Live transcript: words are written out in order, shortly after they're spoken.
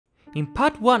In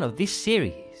part 1 of this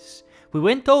series, we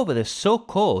went over the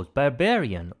so-called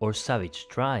barbarian or savage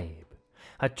tribe,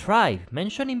 a tribe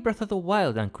mentioned in Breath of the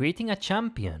Wild and creating a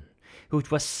champion,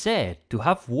 which was said to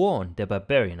have worn the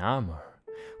barbarian armor,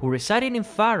 who resided in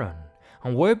Faron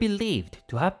and were believed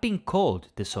to have been called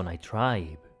the Zonai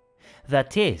Tribe.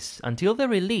 That is, until the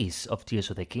release of Tears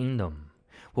of the Kingdom,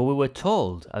 where we were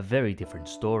told a very different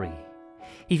story.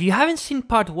 If you haven't seen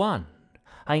part 1,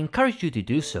 I encourage you to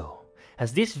do so,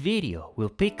 as this video will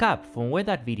pick up from where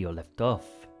that video left off.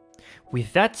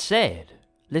 With that said,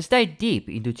 let's dive deep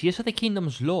into Tears of the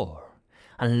Kingdom's lore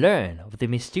and learn of the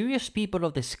mysterious people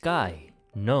of the sky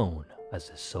known as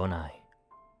the Zonai.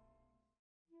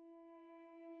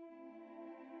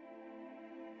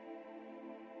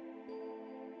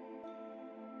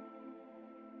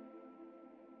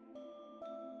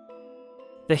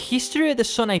 The history of the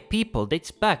Zonai people dates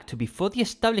back to before the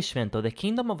establishment of the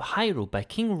Kingdom of Hyrule by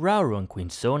King Rauru and Queen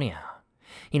Sonia,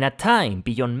 in a time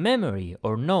beyond memory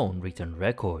or known written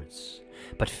records,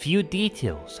 but few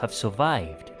details have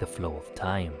survived the flow of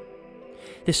time.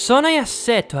 The Zonai are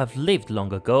said to have lived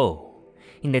long ago,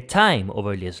 in the time of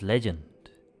earliest legend.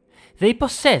 They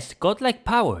possessed godlike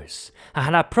powers and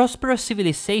had a prosperous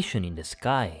civilization in the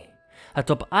sky,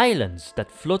 atop islands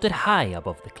that floated high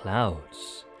above the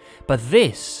clouds. But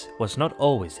this was not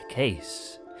always the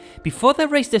case. Before they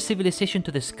raised their civilization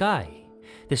to the sky,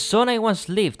 the Zonai once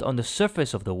lived on the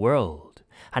surface of the world,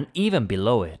 and even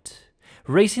below it,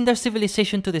 raising their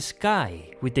civilization to the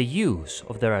sky with the use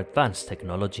of their advanced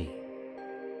technology.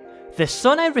 The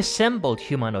Zonai resembled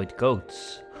humanoid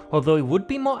goats, although it would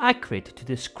be more accurate to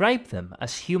describe them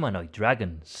as humanoid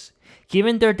dragons,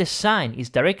 given their design is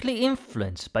directly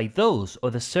influenced by those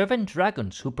of the servant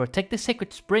dragons who protect the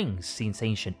sacred springs since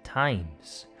ancient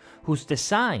times, whose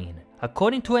design,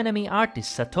 according to enemy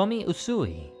artist Satomi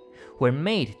Usui, were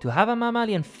made to have a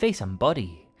mammalian face and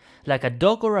body, like a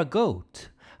dog or a goat,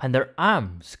 and their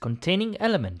arms containing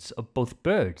elements of both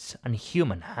birds and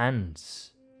human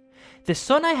hands. The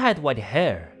Zonai had white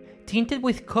hair, tinted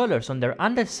with colors on their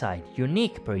underside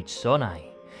unique per each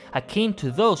Zonai, akin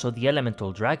to those of the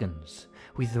elemental dragons,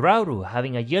 with Rauru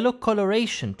having a yellow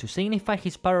coloration to signify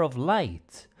his power of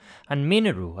light, and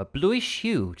Mineru a bluish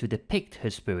hue to depict her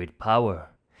spirit power.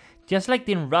 Just like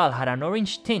Dinral had an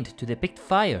orange tint to depict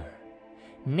fire,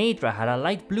 Naydra had a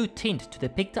light blue tint to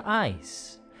depict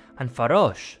ice, and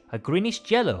Farosh a greenish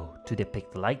yellow to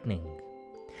depict lightning.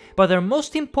 But their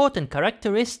most important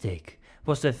characteristic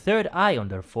was the third eye on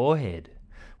their forehead,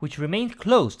 which remained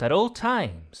closed at all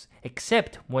times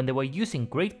except when they were using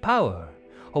great power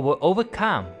or were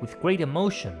overcome with great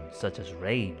emotion such as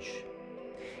rage.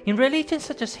 In religions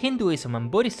such as Hinduism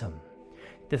and Buddhism,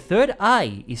 the third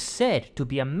eye is said to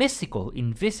be a mystical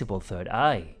invisible third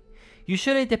eye,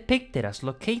 usually depicted as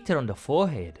located on the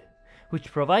forehead,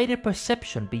 which provided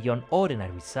perception beyond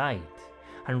ordinary sight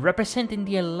and representing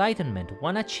the enlightenment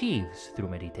one achieves through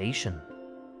meditation.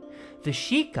 The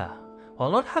Sheikah,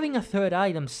 while not having a third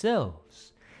eye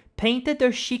themselves, painted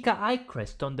their Sheikah eye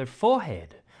crest on their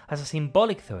forehead as a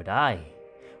symbolic third eye,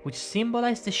 which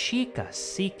symbolized the Sheikah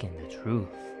seeking the truth.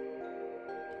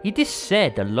 It is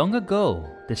said that long ago,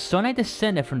 the Zonai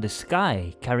descended from the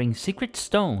sky carrying secret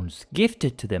stones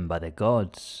gifted to them by the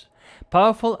gods,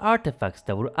 powerful artifacts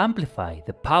that would amplify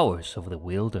the powers of the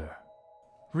wielder.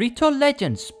 Ritual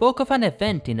legend spoke of an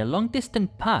event in a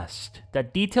long-distant past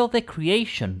that detailed the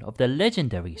creation of the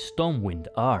legendary Stormwind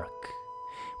Ark,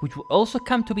 which would also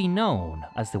come to be known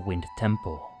as the Wind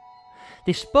Temple.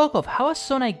 They spoke of how a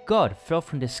Zonai god fell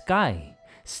from the sky,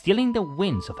 stealing the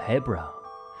winds of Hebra.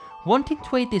 Wanting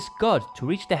to aid this god to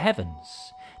reach the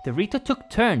heavens, the Rito took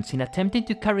turns in attempting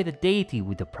to carry the deity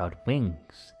with the proud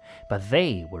wings, but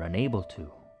they were unable to.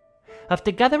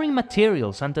 After gathering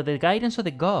materials under the guidance of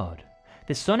the god,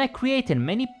 the Zonai created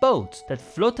many boats that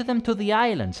floated them to the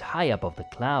islands high above the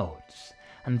clouds,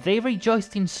 and they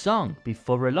rejoiced in song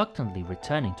before reluctantly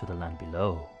returning to the land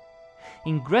below.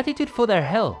 In gratitude for their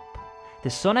help, the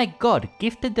Zonai god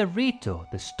gifted the Rito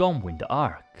the Stormwind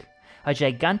Ark, a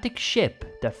gigantic ship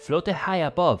that floated high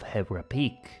above Hebra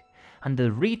Peak, and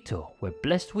the Rito were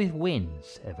blessed with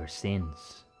winds ever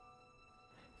since.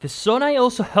 The Zonai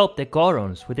also helped the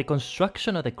Gorons with the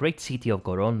construction of the great city of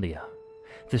Gorondia,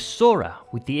 the Sora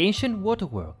with the ancient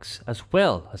waterworks as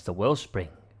well as the wellspring,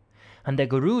 and the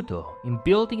Gerudo in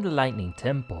building the Lightning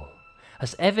Temple,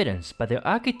 as evidenced by their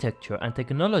architecture and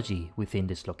technology within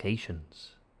these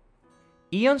locations.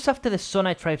 Eons after the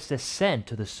Zonai tribe's descent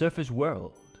to the surface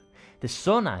world, the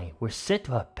Zonai were said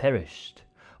to have perished,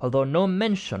 although no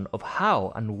mention of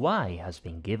how and why has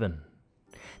been given.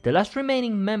 The last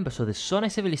remaining members of the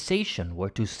Zonai civilization were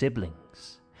two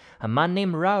siblings, a man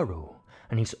named Rauru,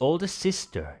 and his oldest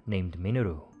sister named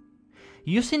Minoru.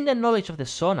 Using the knowledge of the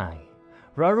Zonai,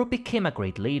 Rauru became a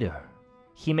great leader.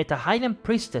 He met a highland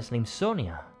priestess named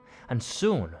Sonia, and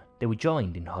soon they were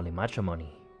joined in holy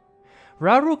matrimony.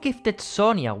 Rauru gifted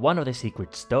Sonia one of the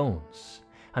secret stones,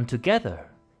 and together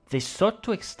they sought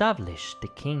to establish the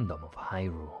Kingdom of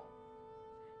Hyrule.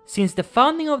 Since the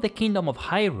founding of the Kingdom of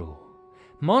Hyrule,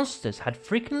 monsters had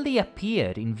frequently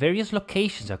appeared in various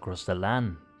locations across the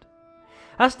land.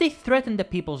 As they threatened the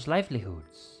people's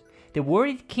livelihoods, the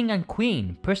worried king and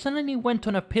queen personally went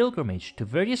on a pilgrimage to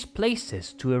various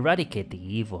places to eradicate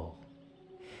the evil.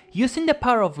 Using the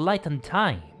power of light and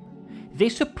time, they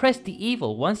suppressed the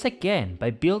evil once again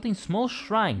by building small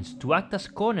shrines to act as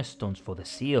cornerstones for the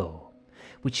seal,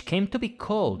 which came to be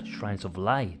called Shrines of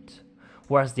Light,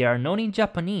 or as they are known in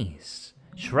Japanese,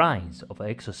 Shrines of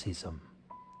Exorcism.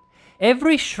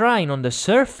 Every shrine on the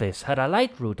surface had a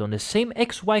light root on the same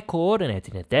XY coordinate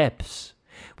in the depths,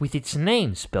 with its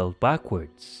name spelled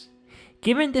backwards.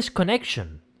 Given this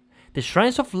connection, the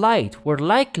Shrines of Light were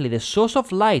likely the source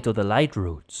of light of the light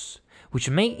roots, which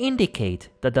may indicate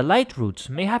that the light roots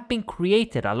may have been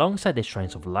created alongside the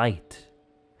Shrines of Light.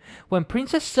 When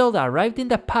Princess Zelda arrived in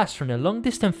the past from a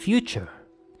long-distant future,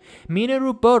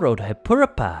 Minoru borrowed her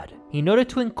Purapad in order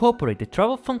to incorporate the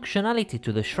travel functionality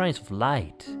to the Shrines of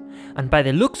Light, and by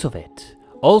the looks of it,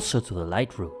 also to the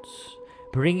light roots,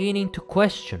 bringing into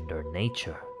question their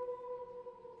nature.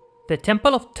 The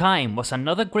Temple of Time was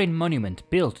another great monument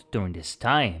built during this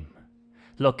time,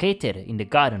 located in the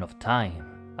Garden of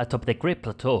Time, atop the Great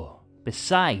Plateau,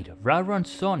 beside Rauru and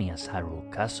Sonia's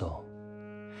Hyrule Castle.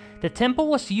 The temple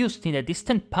was used in the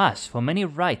distant past for many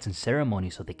rites and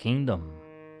ceremonies of the kingdom.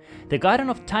 The Garden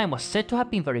of Time was said to have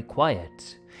been very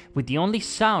quiet, with the only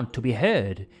sound to be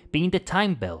heard being the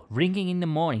time bell ringing in the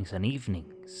mornings and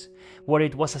evenings, where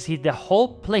it was as if the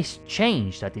whole place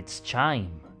changed at its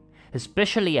chime,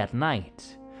 especially at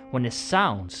night, when the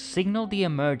sounds signaled the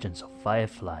emergence of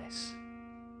fireflies.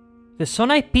 The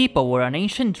Zonai people were an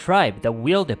ancient tribe that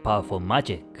wielded powerful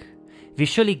magic,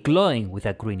 visually glowing with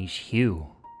a greenish hue.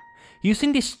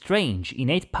 Using these strange,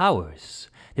 innate powers,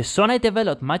 the Zonai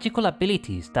developed magical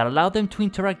abilities that allowed them to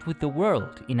interact with the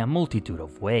world in a multitude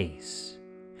of ways.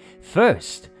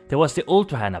 First, there was the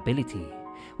Ultra Hand ability,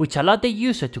 which allowed the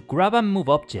user to grab and move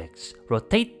objects,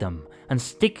 rotate them, and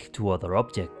stick to other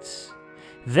objects.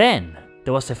 Then,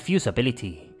 there was the Fuse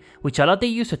ability, which allowed the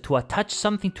user to attach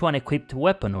something to an equipped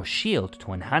weapon or shield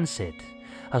to enhance it,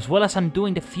 as well as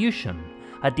undoing the fusion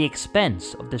at the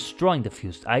expense of destroying the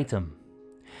fused item.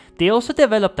 They also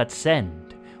developed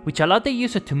Ascend, which allowed the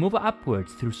user to move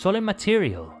upwards through solid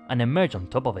material and emerge on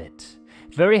top of it,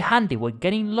 very handy when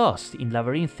getting lost in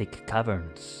labyrinthic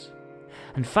caverns.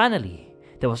 And finally,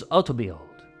 there was Auto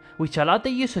Build, which allowed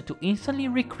the user to instantly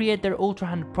recreate their Ultra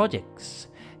Hand projects,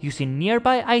 using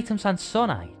nearby items and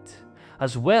Zonite,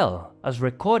 as well as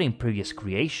recording previous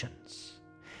creations.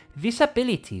 This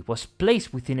ability was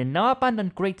placed within a now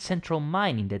abandoned Great Central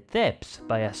Mine in the depths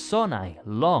by a Zonai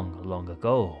long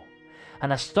ago,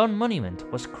 and a stone monument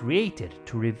was created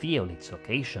to reveal its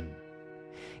location.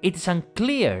 It is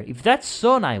unclear if that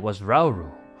Zonai was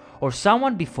Rauru, or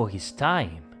someone before his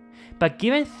time, but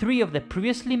given 3 of the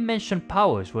previously mentioned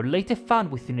powers were later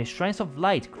found within the Shrines of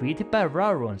Light created by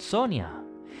Rauru and Sonia,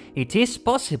 it is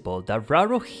possible that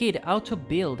Rauru hid Auto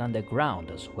Build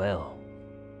underground as well.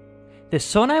 The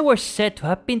Zonai were said to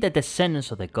have been the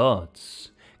descendants of the gods,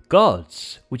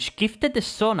 which gifted the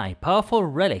Zonai powerful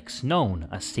relics known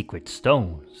as Secret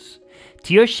Stones,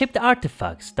 tear-shaped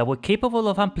artifacts that were capable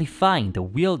of amplifying the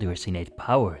wielder's innate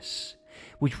powers,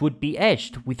 which would be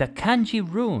etched with a kanji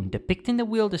rune depicting the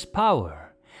wielder's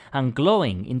power, and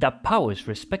glowing in that power's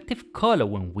respective color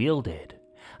when wielded,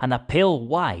 and a pale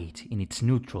white in its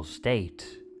neutral state.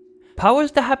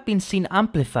 Powers that have been seen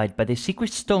amplified by the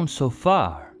Secret Stones so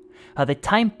far are the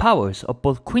time powers of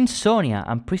both Queen Sonia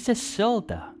and Princess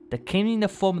Zelda that came in the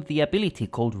form of the ability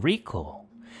called Recall,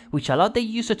 which allowed the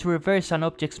user to reverse an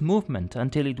object's movement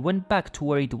until it went back to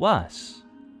where it was.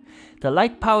 The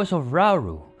light powers of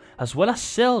Rauru, as well as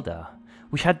Zelda,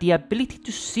 which had the ability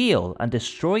to seal and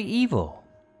destroy evil.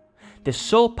 The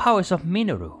soul powers of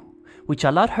Minoru, which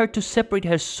allowed her to separate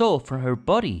her soul from her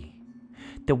body.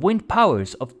 The wind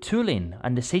powers of Tulin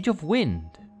and the Sage of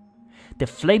Wind. The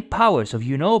flame powers of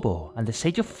Yunobo and the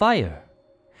Sage of Fire.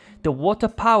 The water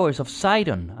powers of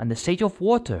Sidon and the Sage of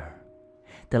Water.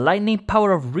 The lightning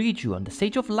power of Riju and the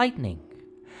Sage of Lightning.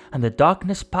 And the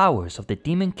darkness powers of the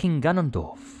Demon King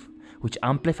Ganondorf, which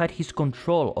amplified his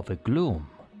control over gloom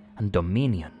and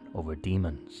dominion over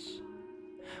demons.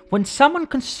 When someone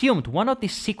consumed one of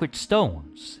these secret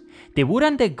stones, They would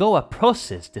undergo a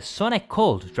process the Zonai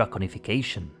called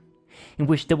draconification, in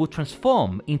which they would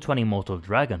transform into an immortal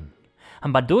dragon,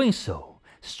 and by doing so,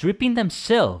 stripping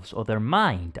themselves of their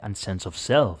mind and sense of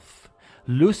self,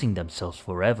 losing themselves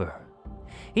forever.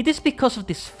 It is because of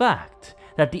this fact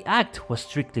that the act was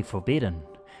strictly forbidden,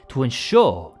 to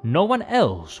ensure no one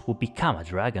else would become a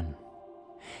dragon.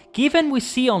 Given we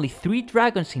see only 3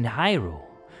 dragons in Hyrule,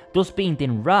 those being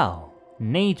Dinral,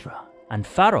 Naydra, and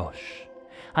Farosh,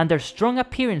 and their strong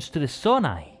appearance to the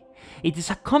Zonai, it is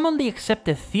a commonly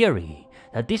accepted theory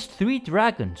that these 3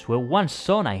 dragons were once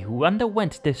Zonai who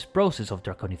underwent this process of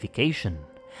draconification,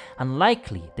 and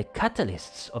likely the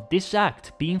catalysts of this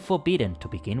act being forbidden to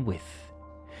begin with.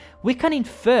 We can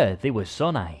infer they were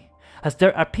Zonai, as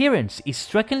their appearance is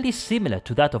strikingly similar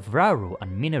to that of Rauru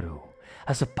and Mineru,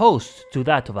 as opposed to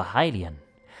that of a Hylian,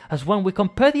 as when we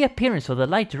compare the appearance of the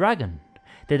Light Dragon,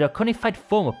 the draconified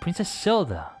form of Princess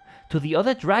Zelda, to the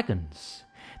other dragons,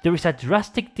 there is a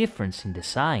drastic difference in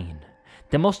design,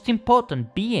 the most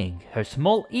important being her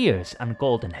small ears and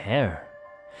golden hair.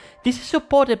 This is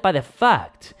supported by the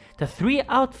fact that 3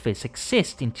 outfits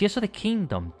exist in Tears of the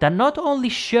Kingdom that not only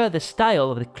share the style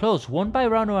of the clothes worn by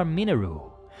Raunu and Mineru,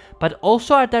 but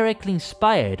also are directly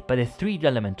inspired by the 3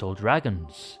 elemental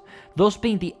dragons, those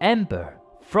being the Ember,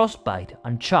 Frostbite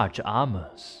and Charge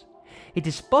armors. It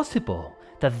is possible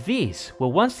that these were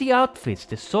once the outfits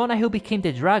the Zonai who became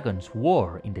the dragons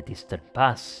wore in the distant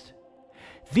past.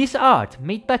 This art,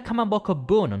 made by Kamaboko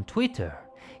Boon on Twitter,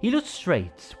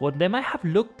 illustrates what they might have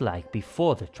looked like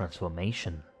before the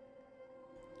transformation.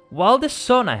 While the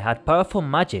Zonai had powerful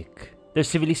magic, their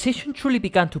civilization truly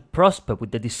began to prosper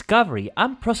with the discovery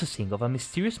and processing of a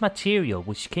mysterious material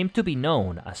which came to be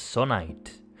known as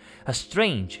Zonite, a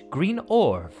strange green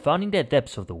ore found in the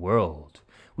depths of the world,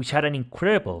 which had an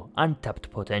incredible untapped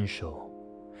potential.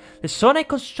 The Zonai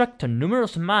constructed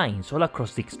numerous mines all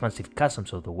across the expansive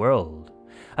chasms of the world,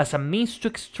 as a means to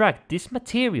extract this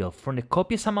material from the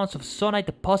copious amounts of Zonite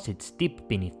deposits deep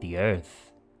beneath the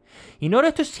earth. In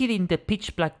order to see in the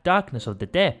pitch-black darkness of the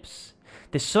depths,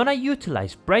 the Zonai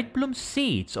utilized bright bloom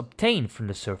seeds obtained from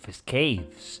the surface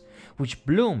caves, which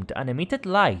bloomed and emitted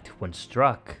light when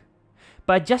struck.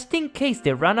 But just in case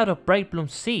they ran out of bright bloom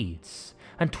seeds,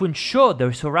 and to ensure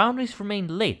their surroundings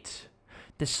remained lit,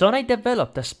 the Zonai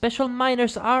developed a special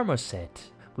miner's armor set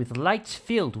with lights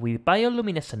filled with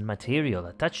bioluminescent material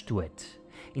attached to it,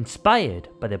 inspired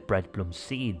by the bright bloom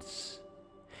seeds.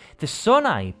 The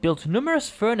Zonai built numerous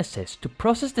furnaces to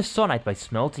process the Zonite by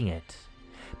smelting it.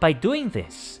 By doing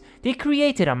this, they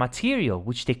created a material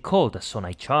which they called a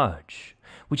Zonai Charge,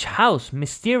 which housed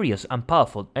mysterious and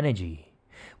powerful energy,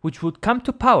 which would come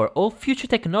to power all future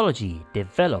technology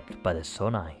developed by the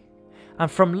Zonai.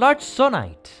 And from large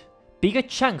Zonite, bigger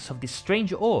chunks of this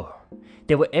strange ore,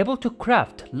 they were able to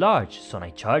craft large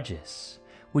Zonai Charges,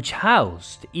 which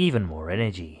housed even more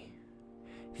energy.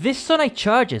 These Zonai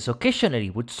Charges occasionally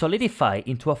would solidify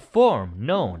into a form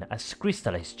known as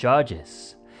crystallized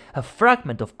charges, a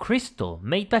fragment of crystal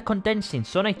made by condensing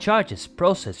Zonai Charges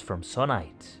processed from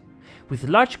Zonite, with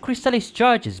large crystallized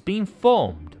charges being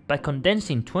formed by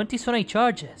condensing 20 Zonai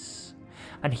Charges,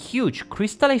 and huge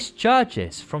crystallized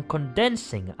charges from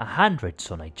condensing 100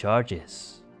 Zonai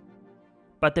Charges.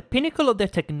 But the pinnacle of their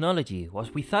technology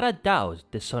was without a doubt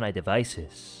the Zonai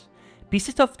devices,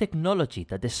 pieces of technology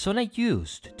that the Zonai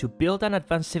used to build an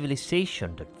advanced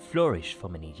civilization that flourished for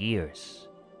many years.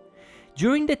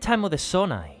 During the time of the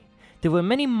Zonai, there were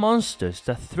many monsters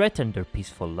that threatened their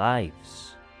peaceful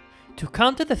lives. To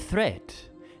counter the threat,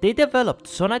 they developed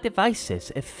Zonai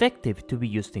devices effective to be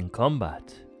used in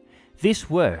combat. These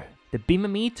were the Beam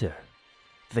Emitter,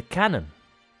 the Cannon,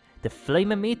 the Flame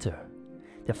Emitter,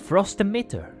 the Frost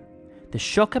Emitter, the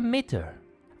Shock Emitter,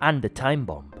 and the Time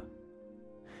Bomb.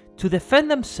 To defend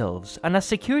themselves and as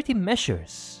security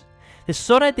measures, the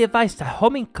Zonai devised a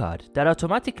homing card that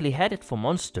automatically headed for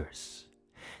monsters.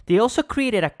 They also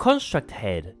created a construct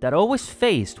head that always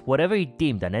faced whatever it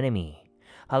deemed an enemy,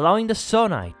 allowing the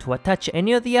Zonai to attach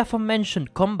any of the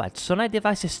aforementioned combat Zonai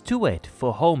devices to it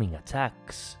for homing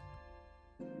attacks.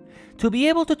 To be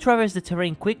able to traverse the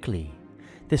terrain quickly,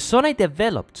 the Zonai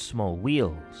developed small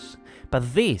wheels,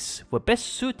 but these were best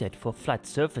suited for flat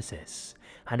surfaces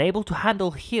and able to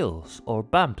handle hills or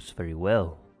bumps very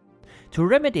well. To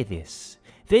remedy this,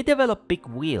 they developed big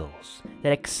wheels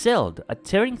that excelled at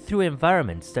tearing through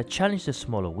environments that challenged the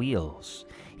smaller wheels,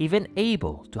 even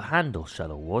able to handle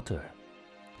shallow water.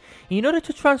 In order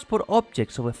to transport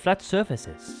objects over flat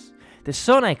surfaces, the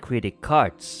Zonai created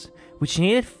carts, which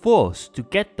needed force to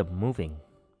get them moving.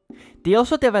 They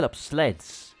also developed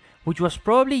sleds, which was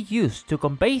probably used to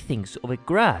convey things over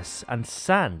grass and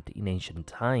sand in ancient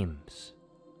times.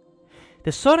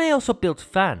 The Zonai also built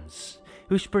fans,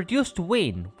 which produced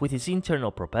wind with its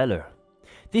internal propeller.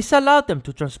 This allowed them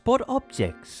to transport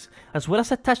objects, as well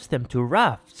as attach them to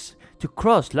rafts to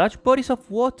cross large bodies of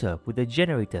water with a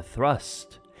generated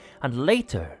thrust, and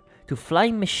later to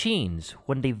flying machines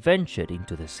when they ventured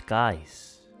into the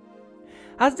skies.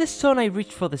 As the Zonai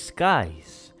reached for the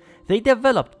skies, they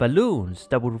developed balloons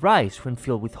that would rise when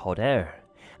filled with hot air,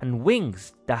 and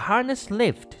wings that harnessed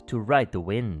lift to ride the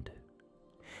wind.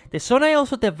 The Zonai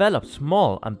also developed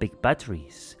small and big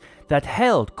batteries that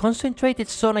held concentrated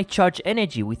Zonai charge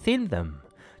energy within them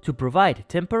to provide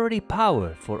temporary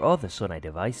power for other Zonai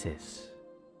devices.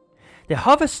 The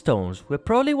hoverstones were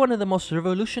probably one of the most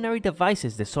revolutionary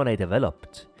devices the Zonai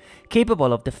developed,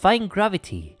 capable of defying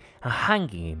gravity and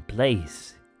hanging in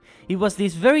place. It was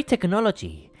this very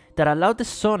technology that allowed the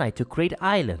Zonai to create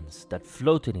islands that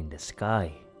floated in the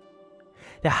sky.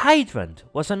 The hydrant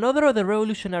was another of the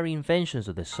revolutionary inventions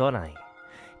of the Zonai,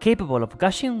 capable of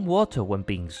gushing water when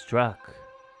being struck.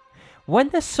 When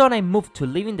the Zonai moved to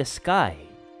live in the sky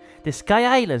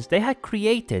islands they had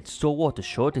created saw water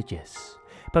shortages,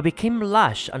 but became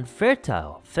lush and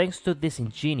fertile thanks to this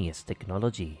ingenious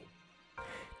technology.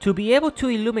 To be able to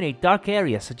illuminate dark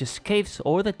areas such as caves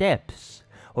or the depths,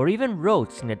 or even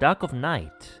roads in the dark of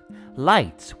night,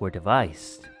 lights were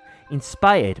devised,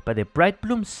 inspired by the bright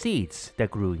bloom seeds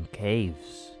that grew in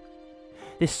caves.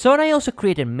 The Zonai also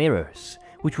created mirrors,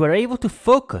 which were able to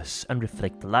focus and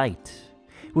reflect light,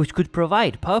 which could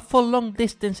provide powerful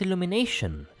long-distance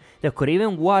illumination that could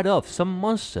even ward off some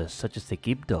monsters such as the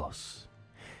Gibdos.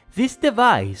 This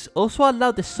device also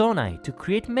allowed the Zonai to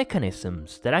create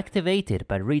mechanisms that activated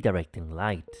by redirecting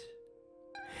light.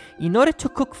 In order to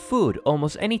cook food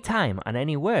almost any time and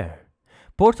anywhere,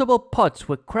 portable pots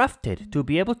were crafted to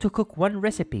be able to cook one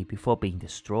recipe before being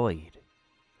destroyed.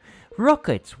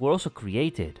 Rockets were also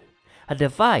created, a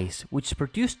device which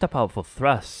produced a powerful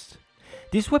thrust.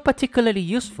 These were particularly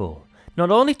useful not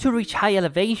only to reach high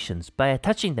elevations by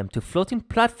attaching them to floating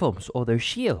platforms or their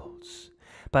shields,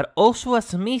 but also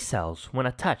as missiles when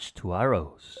attached to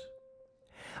arrows.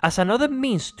 As another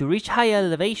means to reach high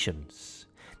elevations,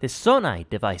 the Zonai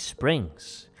devised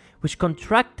springs, which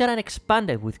contracted and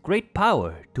expanded with great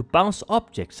power to bounce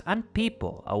objects and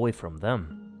people away from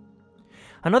them.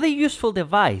 Another useful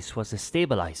device was the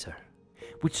stabilizer,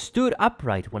 which stood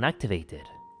upright when activated,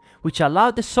 which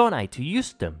allowed the Zonai to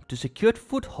use them to secure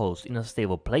footholds in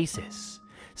unstable places,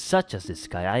 such as the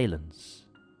Sky Islands.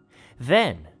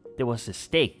 Then there was the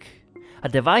stake, a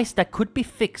device that could be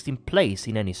fixed in place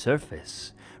in any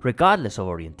surface, regardless of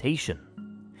orientation.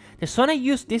 The Zonai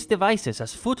used these devices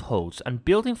as footholds and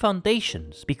building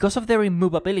foundations because of their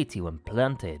immovability when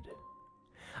planted.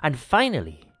 And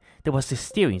finally, there was the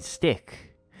steering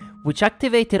stick, which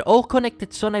activated all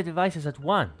connected Zonai devices at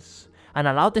once and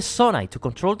allowed the Zonai to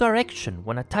control direction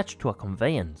when attached to a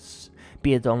conveyance,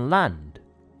 be it on land,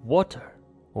 water,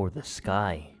 or the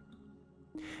sky.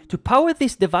 To power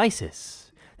these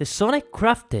devices, the Zonai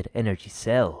crafted energy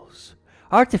cells,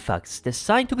 artifacts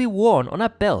designed to be worn on a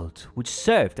belt which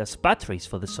served as batteries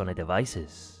for the Zonai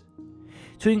devices.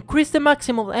 To increase the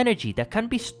maximum energy that can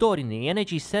be stored in the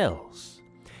energy cells,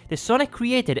 the Zonai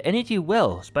created energy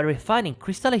wells by refining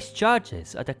crystallized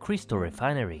charges at a crystal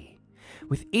refinery,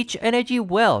 with each energy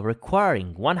well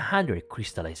requiring 100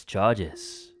 crystallized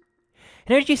charges.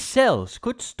 Energy cells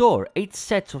could store 8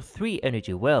 sets of 3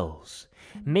 energy wells,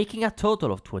 making a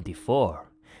total of 24,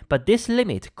 but this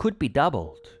limit could be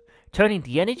doubled, turning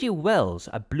the energy wells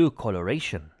a blue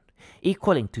coloration,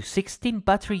 equaling to 16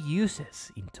 battery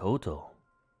uses in total.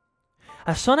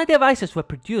 As Zonai devices were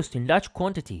produced in large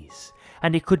quantities,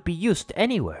 and they could be used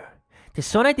anywhere, the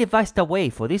Zonai devised a way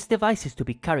for these devices to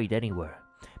be carried anywhere,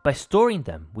 by storing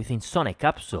them within Zonai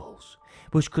capsules,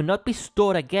 which could not be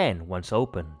stored again once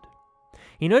opened.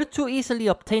 In order to easily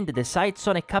obtain the desired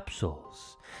Zonai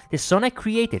capsules, the Zonai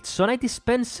created Zonai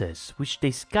dispensers which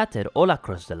they scattered all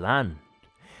across the land,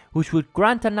 which would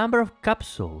grant a number of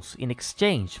capsules in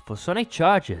exchange for Zonai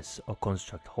charges or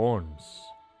construct horns.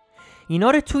 In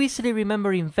order to easily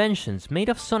remember inventions made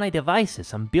of Zonai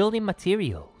devices and building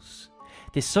materials,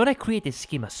 the Zonai created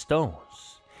schema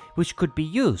stones, which could be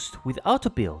used with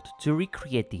auto-build to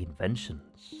recreate the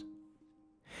inventions.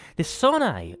 The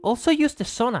Zonai also used the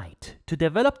Zonite to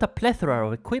develop a plethora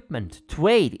of equipment to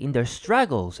aid in their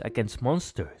struggles against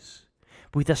monsters,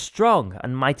 with a strong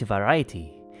and mighty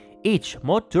variety, each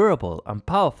more durable and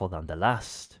powerful than the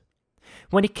last.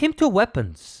 When it came to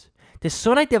weapons, the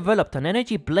Zonai developed an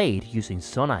energy blade using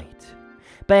Zonite.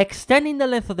 By extending the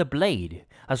length of the blade,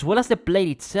 as well as the blade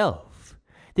itself,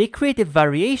 they created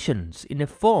variations in the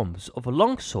forms of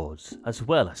longswords as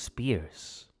well as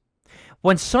spears.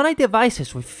 When Zonai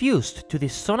devices were fused to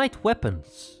these Zonite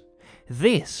weapons,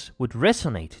 this would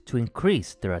resonate to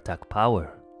increase their attack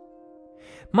power.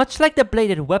 Much like the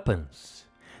bladed weapons,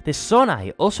 the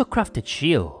Zonai also crafted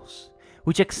shields,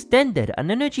 which extended an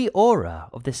energy aura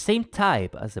of the same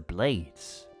type as the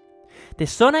blades. The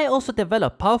Zonai also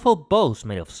developed powerful bows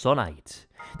made of Zonite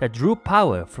that drew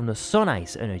power from the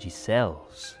Zonai's energy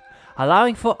cells,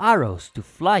 allowing for arrows to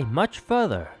fly much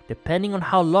further depending on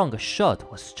how long a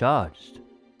shot was charged.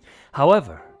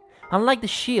 However, unlike the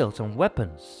shields and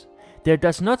weapons, there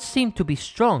does not seem to be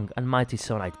strong and mighty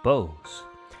Zonite bows,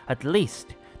 at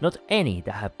least not any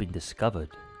that have been discovered.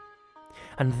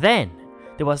 And then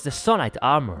there was the Zonite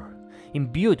armor,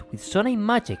 imbued with Zonai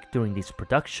magic during its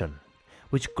production,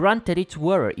 which granted its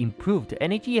wearer improved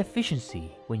energy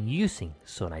efficiency when using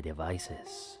Zonai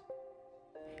devices.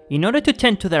 In order to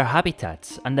tend to their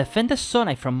habitats and defend the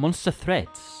Zonai from monster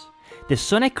threats, the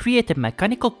Zonai created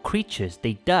mechanical creatures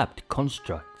they dubbed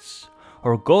constructs,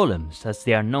 or golems as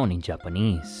they are known in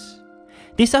Japanese.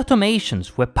 These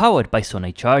automations were powered by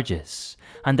Zonai charges,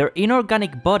 and their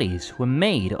inorganic bodies were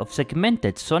made of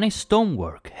segmented Zonai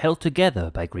stonework held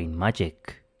together by green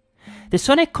magic. The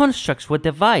Zonai constructs were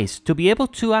devised to be able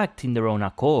to act in their own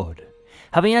accord,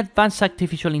 having advanced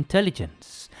artificial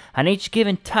intelligence, and each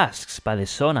given tasks by the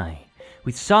Zonai,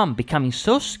 with some becoming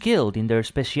so skilled in their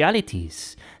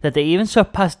specialities that they even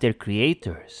surpassed their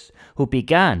creators, who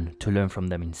began to learn from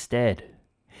them instead.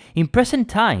 In present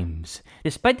times,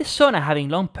 despite the Zonai having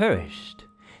long perished,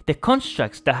 the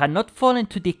constructs that had not fallen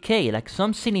to decay like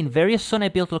some seen in various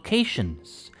Zonai-built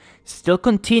locations still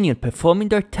continued performing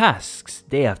their tasks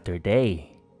day after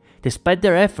day, despite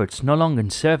their efforts no longer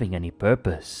serving any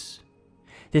purpose.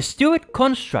 The steward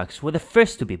constructs were the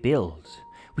first to be built,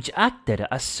 which acted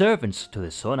as servants to the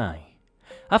Zonai.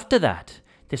 After that,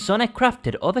 the Zonai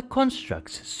crafted other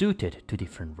constructs suited to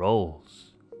different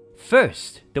roles.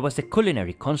 First, there was the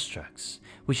culinary constructs,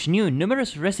 which knew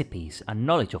numerous recipes and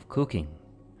knowledge of cooking.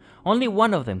 Only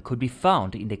one of them could be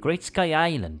found in the Great Sky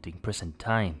Island in present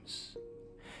times.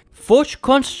 Forged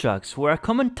constructs were a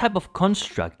common type of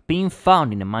construct being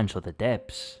found in the mines of the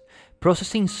depths,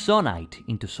 processing Zonite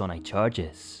into Zonai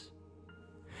charges.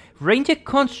 Ranger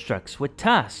constructs were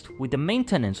tasked with the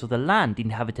maintenance of the land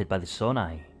inhabited by the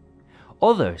Zonai.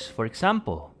 Others, for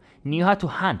example, knew how to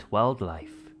hunt wildlife.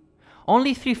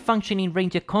 Only 3 functioning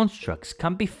ranger constructs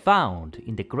can be found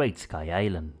in the Great Sky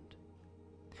Island.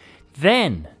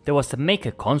 Then there was the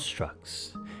maker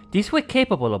constructs. These were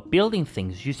capable of building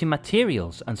things using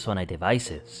materials and Zonai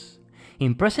devices.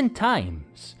 In present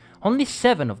times, only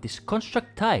 7 of these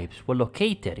construct types were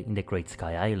located in the Great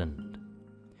Sky Island.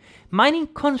 Mining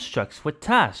constructs were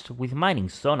tasked with mining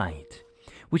Zonite,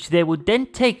 which they would then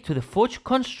take to the forged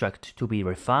construct to be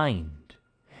refined.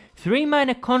 3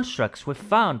 miner constructs were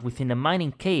found within the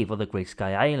mining cave of the Great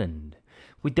Sky Island,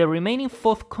 with the remaining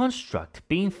 4th construct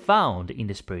being found in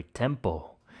the Spirit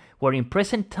Temple, where in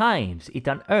present times it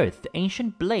unearthed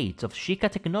ancient blades of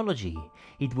Sheikah technology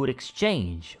it would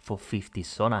exchange for 50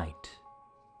 Zonite.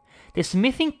 The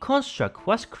smithing construct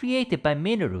was created by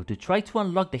Minoru to try to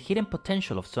unlock the hidden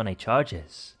potential of Zonai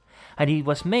charges, and it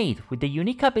was made with the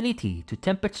unique ability to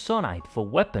temper Zonite for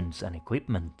weapons and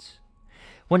equipment.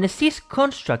 When the Seas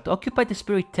construct occupied the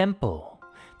Spirit Temple,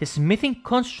 the smithing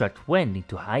construct went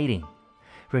into hiding,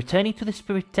 returning to the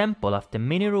Spirit Temple after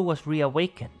Minoru was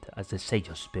reawakened as the Sage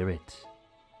of Spirit.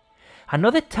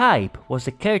 Another type was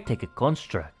the Caretaker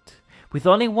construct, with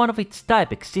only one of its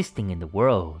type existing in the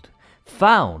world,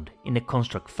 found in the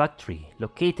construct factory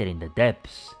located in the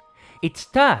depths. Its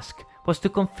task was to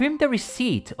confirm the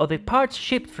receipt of the parts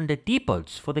shipped from the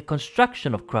depots for the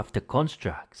construction of crafted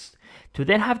constructs, to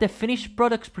then have the finished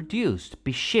products produced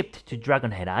be shipped to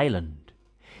Dragonhead Island.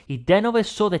 It then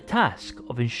oversaw the task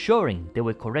of ensuring they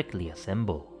were correctly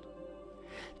assembled.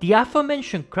 The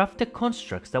aforementioned crafted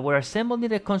constructs that were assembled in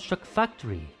the construct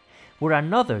factory were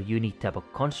another unique type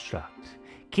of construct,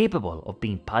 capable of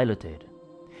being piloted.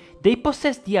 They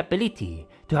possessed the ability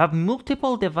to have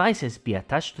multiple devices be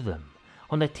attached to them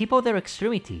on the tip of their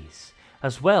extremities,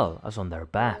 as well as on their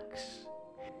backs.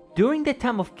 During the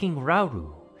time of King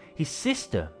Rauru, his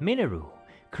sister Minoru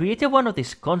created one of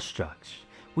these constructs,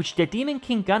 which the Demon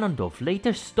King Ganondorf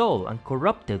later stole and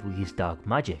corrupted with his dark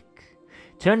magic,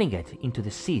 turning it into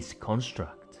the Seas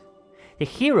construct. The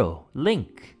hero,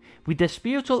 Link, with the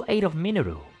spiritual aid of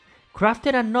Minoru,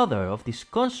 crafted another of these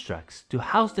constructs to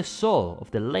house the soul of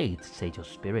the late Sage of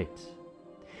Spirit.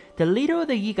 The leader of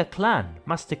the Yiga clan,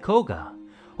 Master Koga,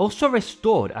 also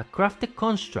restored a crafted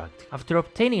construct after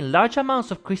obtaining large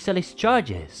amounts of Chrysalis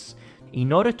charges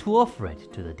in order to offer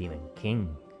it to the Demon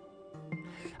King.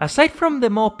 Aside from the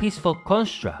more peaceful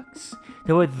constructs,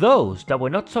 there were those that were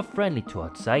not so friendly to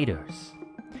outsiders.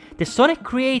 The Zonai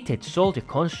created soldier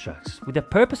constructs with the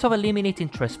purpose of eliminating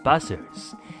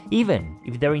trespassers, even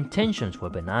if their intentions were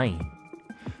benign.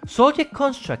 Soldier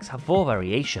constructs have 4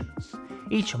 variations,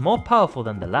 each more powerful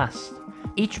than the last,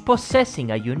 each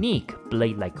possessing a unique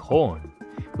blade-like horn,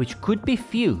 which could be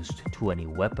fused to any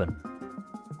weapon.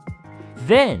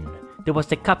 Then there was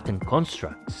the Captain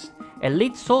Constructs,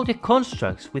 elite soldier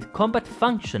constructs with combat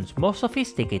functions more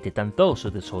sophisticated than those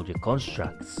of the soldier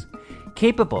constructs,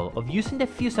 capable of using the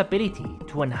fuse ability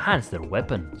to enhance their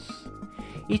weapons.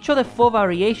 Each of the 4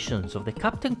 variations of the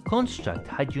Captain Construct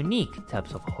had unique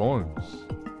types of horns.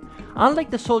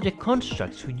 Unlike the soldier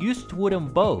constructs who used wooden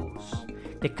bows,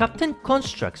 the Captain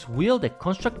Constructs wielded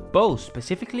construct bows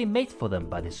specifically made for them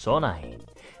by the Zonai,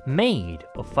 made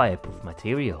of fireproof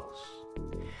materials.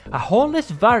 A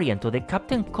hornless variant of the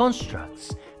Captain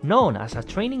Constructs, known as a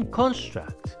Training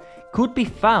Construct, could be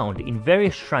found in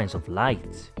various shrines of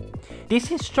light.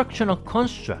 These instructional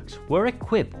constructs were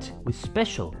equipped with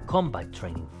special combat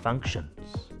training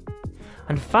functions.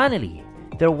 And finally,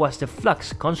 there was the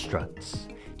Flux Constructs,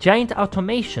 giant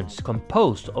automations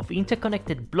composed of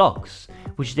interconnected blocks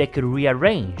which they could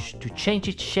rearrange to change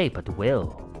its shape at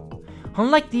will.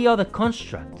 Unlike the other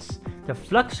constructs, the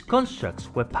Flux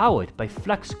Constructs were powered by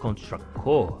Flux Construct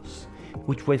cores,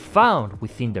 which were found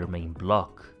within their main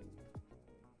block.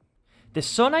 The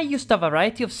Zonai used a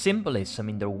variety of symbolism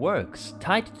in their works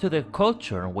tied to their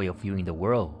culture and way of viewing the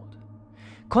world.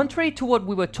 Contrary to what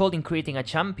we were told in creating a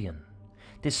champion,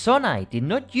 the Zonai did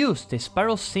not use the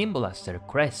spiral symbol as their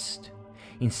crest.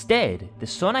 Instead, the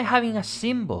Zonai having a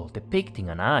symbol depicting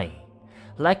an eye,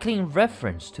 likely in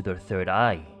reference to their third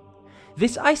eye.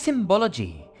 This eye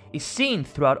symbology is seen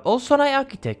throughout all Zonai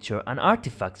architecture and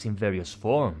artifacts in various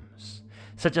forms,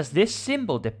 such as this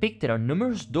symbol depicted on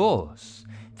numerous doors,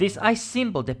 this eye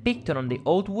symbol depicted on the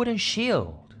old wooden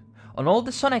shield, on all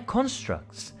the Zonai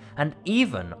constructs, and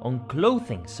even on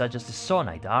clothing such as the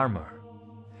Zonai armor.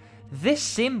 This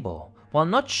symbol, while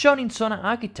not shown in Zonai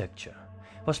architecture,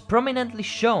 was prominently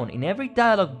shown in every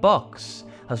dialogue box,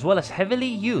 as well as heavily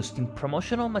used in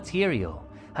promotional material,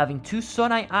 having 2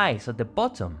 Zonai eyes at the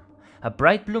bottom, a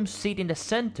bright bloom seed in the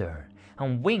center,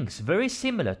 and wings very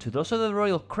similar to those of the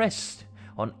royal crest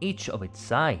on each of its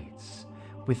sides,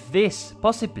 with this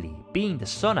possibly being the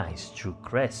Zonai's true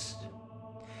crest.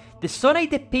 The Zonai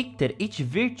depicted each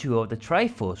virtue of the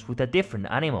Triforce with a different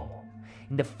animal,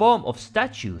 in the form of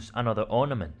statues and other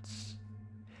ornaments.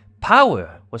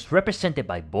 Power was represented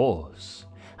by boars,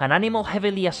 an animal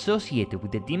heavily associated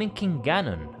with the Demon King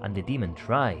Ganon and the Demon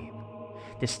Tribe,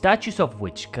 the statues of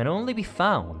which can only be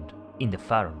found in the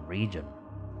Faron region.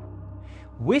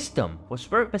 Wisdom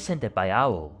was represented by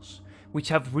owls, which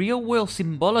have real-world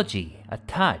symbology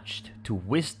attached to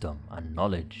wisdom and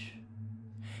knowledge.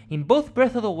 In both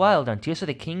Breath of the Wild and Tears of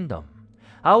the Kingdom,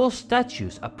 owl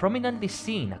statues are prominently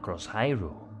seen across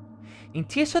Hyrule. In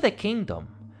Tears of the Kingdom,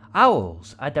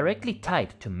 owls are directly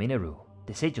tied to Mineru,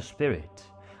 the Sage of Spirit,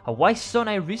 a wise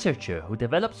Zonai researcher who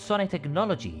developed Zonai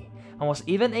technology and was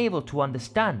even able to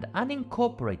understand and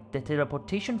incorporate the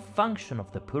teleportation function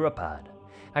of the Purapad,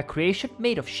 a creation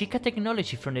made of Sheikah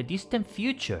technology from the distant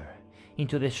future,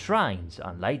 into the shrines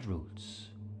and light routes.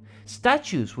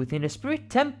 Statues within the Spirit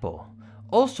Temple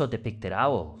also depicted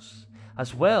owls,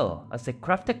 as well as the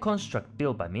crafted construct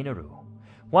built by Mineru,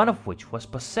 one of which was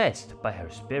possessed by her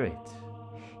spirit.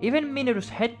 Even Mineru's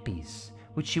headpiece,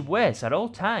 which she wears at all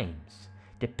times,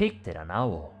 depicted an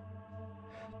owl.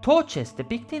 Torches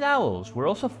depicting owls were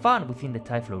also found within the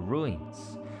Typhlo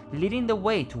ruins, leading the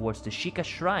way towards the Sheikah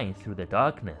shrine through the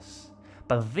darkness,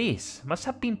 but these must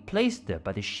have been placed there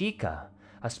by the Sheikah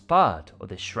as part of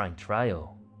the shrine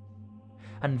trial.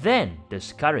 And then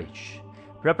there's Courage,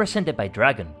 represented by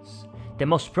dragons, the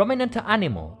most prominent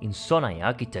animal in Zonai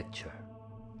architecture.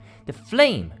 The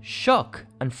flame, shock,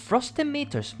 and frost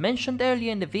emitters mentioned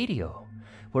earlier in the video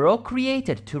were all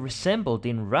created to resemble the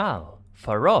Inral,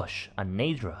 Farosh, and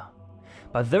Nadra,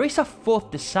 but there is a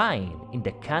 4th design in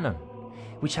the canon,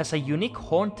 which has a unique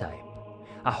horn type,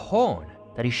 a horn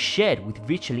that is shared with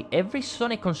virtually every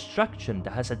Zonai construction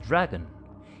that has a dragon,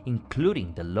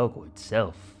 including the logo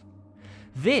itself.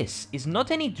 This is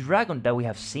not any dragon that we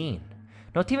have seen,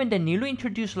 not even the newly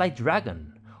introduced Light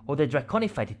Dragon, or the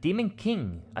draconified Demon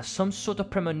King as some sort of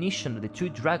premonition of the 2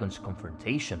 dragons'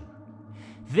 confrontation.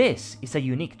 This is a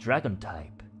unique dragon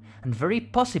type, and very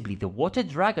possibly the water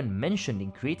dragon mentioned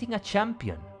in creating a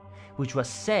champion, which was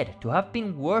said to have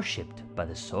been worshipped by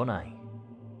the Zonai.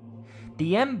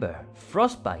 The Ember,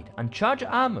 Frostbite, and Charge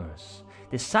armors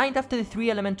designed after the three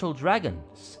elemental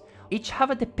dragons, each have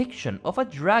a depiction of a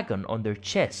dragon on their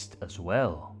chest as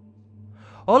well.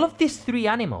 All of these three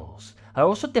animals are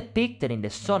also depicted in the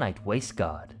Zonai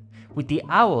waistguard, with the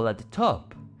owl at the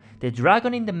top, the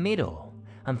dragon in the middle,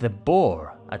 and the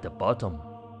boar at the bottom.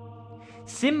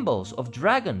 Symbols of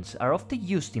dragons are often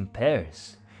used in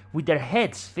pairs, with their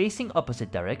heads facing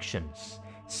opposite directions,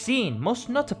 seen most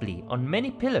notably on many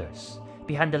pillars,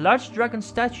 behind the large dragon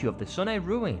statue of the Zonai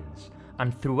ruins,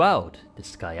 and throughout the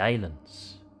Sky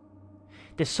Islands.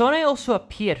 The Zonai also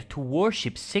appeared to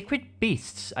worship sacred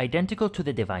beasts identical to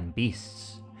the divine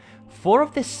beasts. 4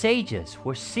 of the sages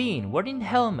were seen wearing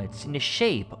helmets in the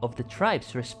shape of the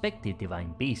tribe's respective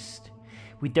divine beast,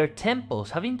 with their temples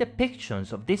having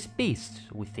depictions of these beasts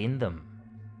within them.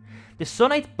 The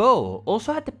Zonai bow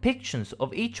also had depictions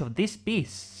of each of these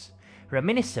beasts,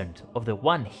 reminiscent of the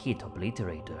one-hit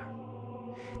obliterator.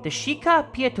 The Sheikah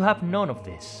appeared to have none of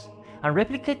this, and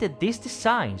replicated these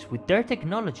designs with their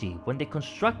technology when they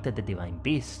constructed the divine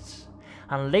beasts,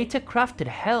 and later crafted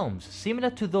helms similar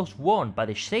to those worn by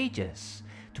the sages,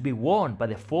 to be worn by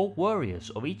the 4 warriors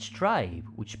of each tribe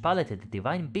which piloted the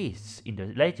divine beasts in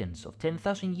the legends of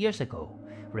 10,000 years ago,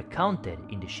 recounted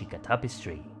in the Sheikah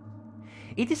tapestry.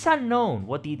 It is unknown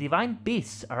what the divine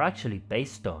beasts are actually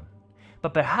based on,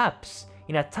 but perhaps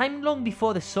in a time long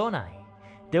before the Zonai,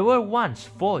 there were once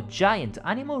 4 giant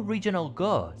animal regional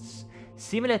gods,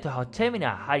 similar to how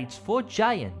Termina had its 4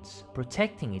 giants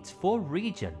protecting its 4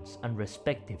 regions and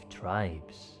respective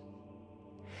tribes.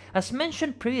 As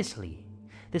mentioned previously,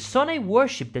 the Zonai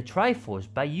worshipped the Triforce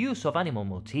by use of animal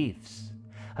motifs,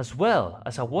 as well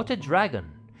as a water dragon,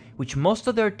 which most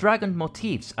of their dragon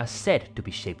motifs are said to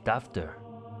be shaped after.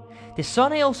 The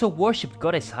Zonai also worshipped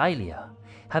Goddess Hylia,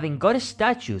 having goddess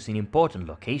statues in important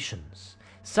locations,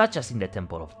 such as in the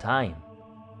Temple of Time.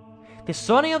 The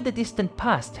Zonai of the distant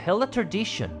past held a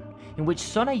tradition in which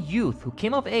Zonai youth who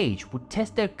came of age would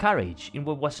test their courage in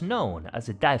what was known as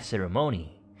the dive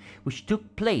ceremony, which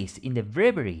took place in the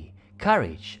Bravery,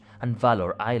 Courage, and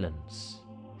Valor Islands.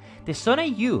 The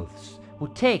Zonai youths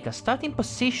would take a starting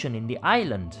position in the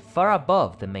island far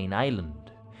above the main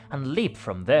island, and leap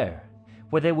from there,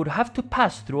 where they would have to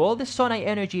pass through all the Zonai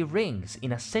energy rings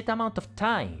in a set amount of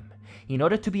time in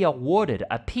order to be awarded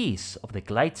a piece of the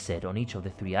glide set on each of the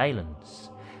 3 islands,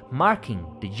 marking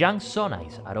the young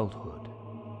Zonai's adulthood.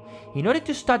 In order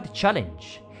to start the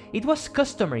challenge, it was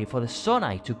customary for the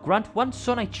Zonai to grant 1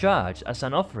 Zonai charge as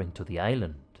an offering to the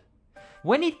island.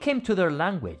 When it came to their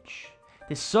language,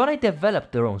 the Zonai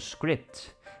developed their own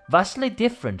script, vastly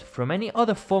different from any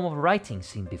other form of writing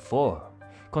seen before,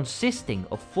 consisting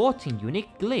of 14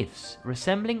 unique glyphs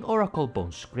resembling Oracle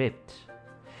Bone script.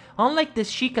 Unlike the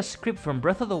Sheikah script from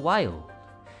Breath of the Wild,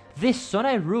 these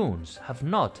Zonai runes have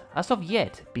not, as of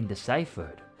yet, been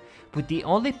deciphered, with the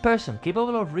only person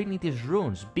capable of reading these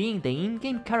runes being the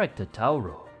in-game character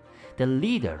Tauro, the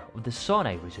leader of the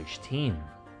Zonai research team.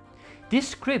 This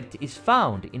script is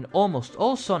found in almost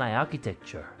all Zonai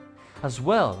architecture, as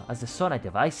well as the Zonai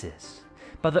devices,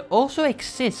 but there also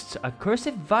exists a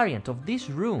cursive variant of these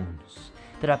runes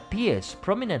that appears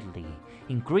prominently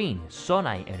in green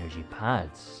Zonai energy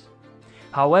pads.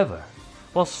 However,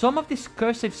 while some of these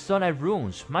cursive Zonai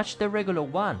runes match the regular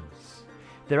ones,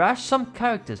 there are some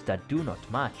characters that do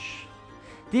not match.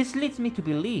 This leads me to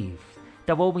believe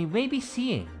that what we may be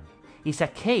seeing is a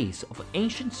case of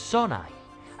ancient Zonai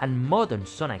and modern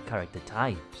Zonai character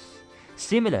types,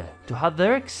 similar to how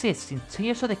there exists in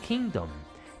Tears of the Kingdom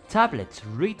tablets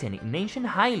written in ancient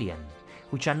Hylian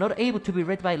which are not able to be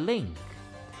read by Link,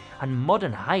 and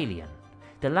modern Hylian,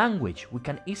 the language we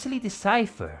can easily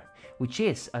decipher, which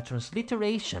is a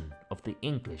transliteration of the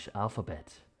English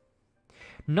alphabet.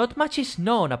 Not much is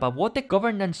known about what the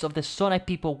governance of the Zonai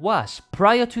people was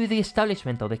prior to the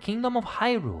establishment of the Kingdom of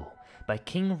Hyrule by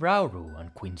King Rauru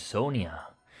and Queen Sonia,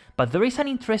 but there is an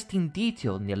interesting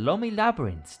detail in the Lomei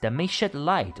labyrinths that may shed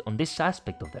light on this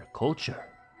aspect of their culture.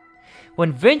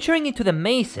 When venturing into the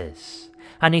mazes,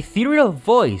 an ethereal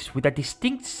voice with a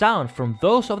distinct sound from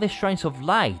those of the Shrines of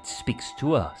Light speaks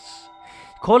to us,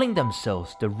 calling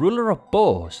themselves the ruler of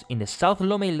boars in the South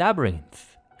Lomei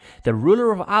Labyrinth, the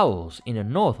ruler of owls in the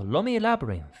North Lomei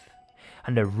Labyrinth,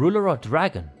 and the ruler of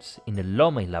dragons in the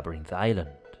Lomei Labyrinth Island.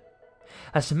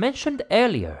 As mentioned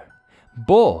earlier,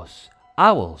 boars,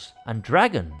 owls, and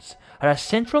dragons are a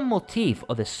central motif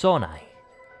of the Zonai,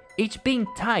 each being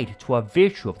tied to a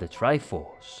virtue of the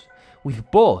Triforce, with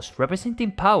boars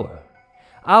representing power,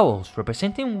 owls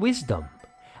representing wisdom,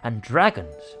 and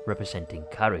dragons representing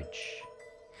courage.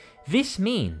 This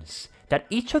means that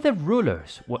each of the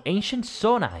rulers were ancient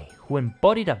Zonai who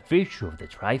embodied a virtue of the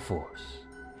Triforce.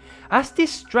 as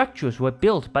these structures were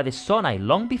built by the Zonai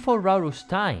long before Rauru's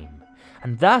time,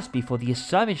 and thus before the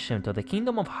establishment of the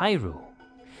Kingdom of Hyrule.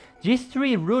 These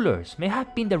three rulers may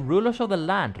have been the rulers of the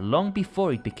land long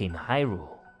before it became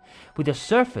Hyrule, with the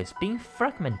surface being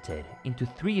fragmented into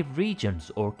three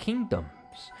regions or kingdoms,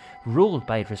 ruled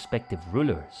by respective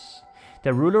rulers.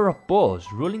 The ruler of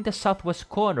boars ruling the southwest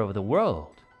corner of the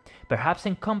world, perhaps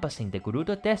encompassing the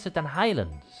Gerudo Desert and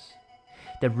Highlands.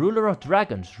 The ruler of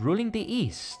dragons ruling the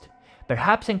east,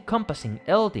 perhaps encompassing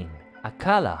Eldin,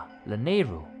 Akala,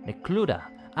 Lanayru, Necluda,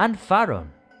 and Faron,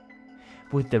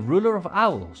 with the ruler of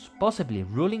owls possibly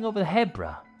ruling over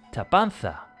Hebra,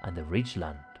 Tapantha, and the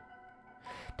Ridgeland.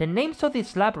 The names of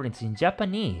these labyrinths in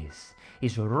Japanese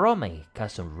is Romei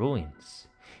Castle Ruins,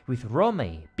 with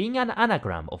Romei being an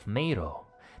anagram of Meiro,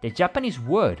 the Japanese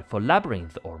word for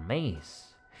labyrinth or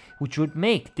maze, which would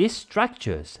make these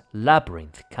structures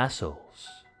labyrinth castles.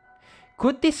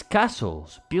 Could these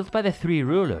castles, built by the three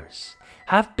rulers,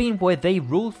 have been where they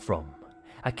ruled from,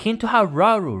 akin to how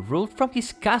Rauru ruled from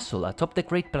his castle atop the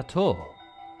Great Plateau?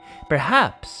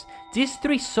 Perhaps these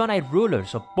three Zonai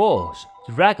rulers of boars,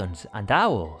 dragons, and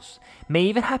owls may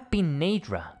even have been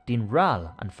Naydra,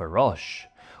 Dinral, and Farosh,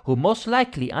 who most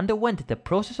likely underwent the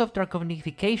process of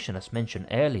dragonification as mentioned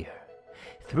earlier.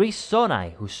 Three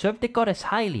Zonai who served the goddess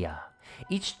Hylia,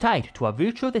 each tied to a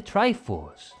virtue of the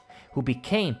Triforce, who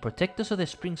became protectors of the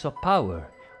springs of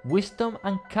power, wisdom,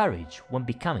 and courage when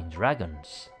becoming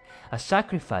dragons, a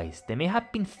sacrifice they may have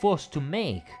been forced to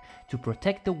make to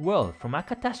protect the world from a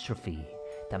catastrophe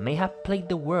that may have plagued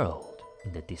the world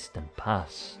in the distant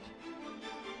past.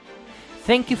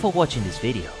 Thank you for watching this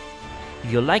video.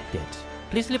 If you liked it,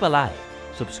 please leave a like,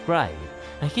 subscribe,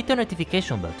 and hit the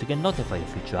notification bell to get notified of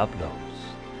future uploads.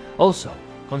 Also,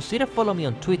 consider following me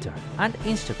on Twitter and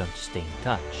Instagram to stay in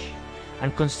touch,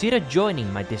 and consider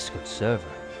joining my Discord server.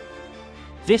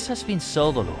 This has been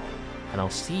Soldolor, and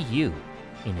I'll see you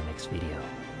in the next video.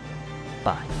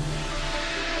 Bye.